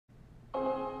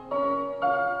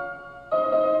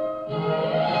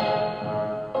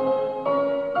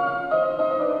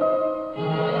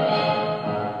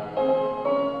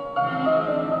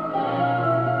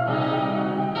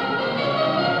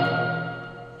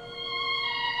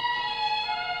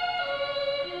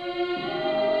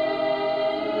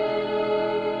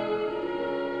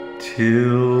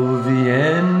till the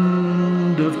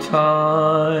end of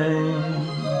time,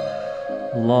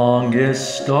 long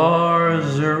as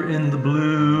stars are in the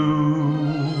blue,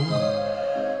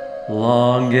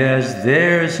 long as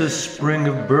there's a spring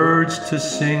of birds to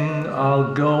sing,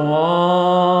 I'll go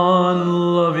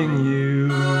on loving you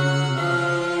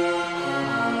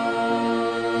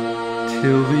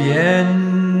till the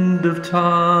end of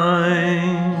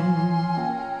time.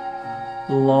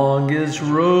 Long as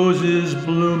roses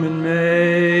bloom in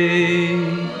May,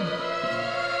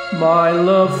 my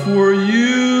love for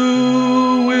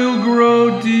you will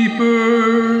grow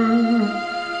deeper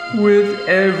with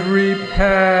every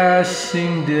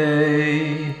passing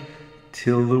day,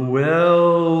 till the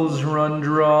wells run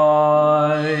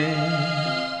dry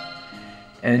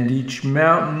and each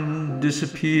mountain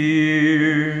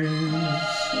disappears.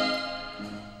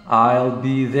 I'll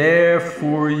be there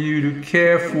for you to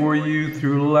care for you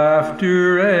through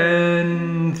laughter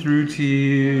and through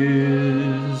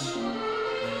tears.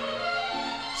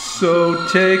 So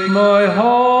take my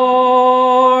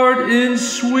heart in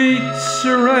sweet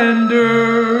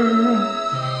surrender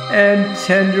and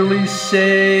tenderly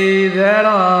say that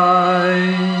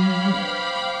I'm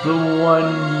the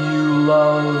one you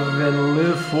love and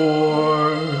live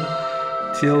for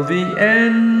till the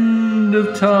end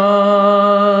of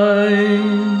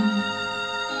time.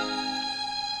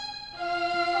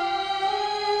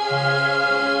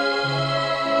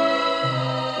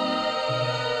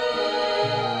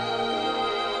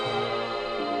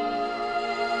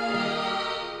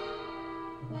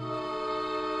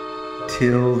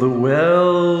 Till the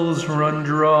wells run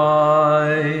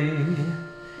dry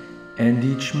and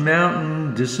each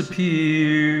mountain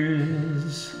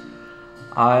disappears,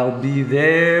 I'll be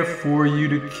there for you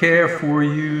to care for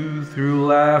you through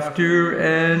laughter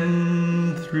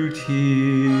and through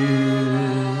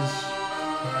tears.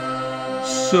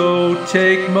 So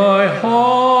take my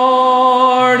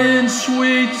heart in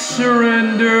sweet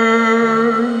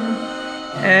surrender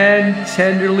and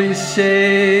tenderly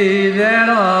say that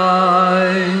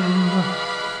I'm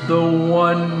the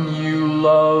one you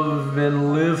love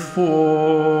and live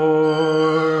for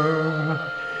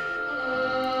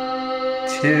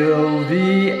till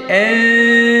the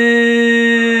end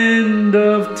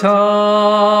of time.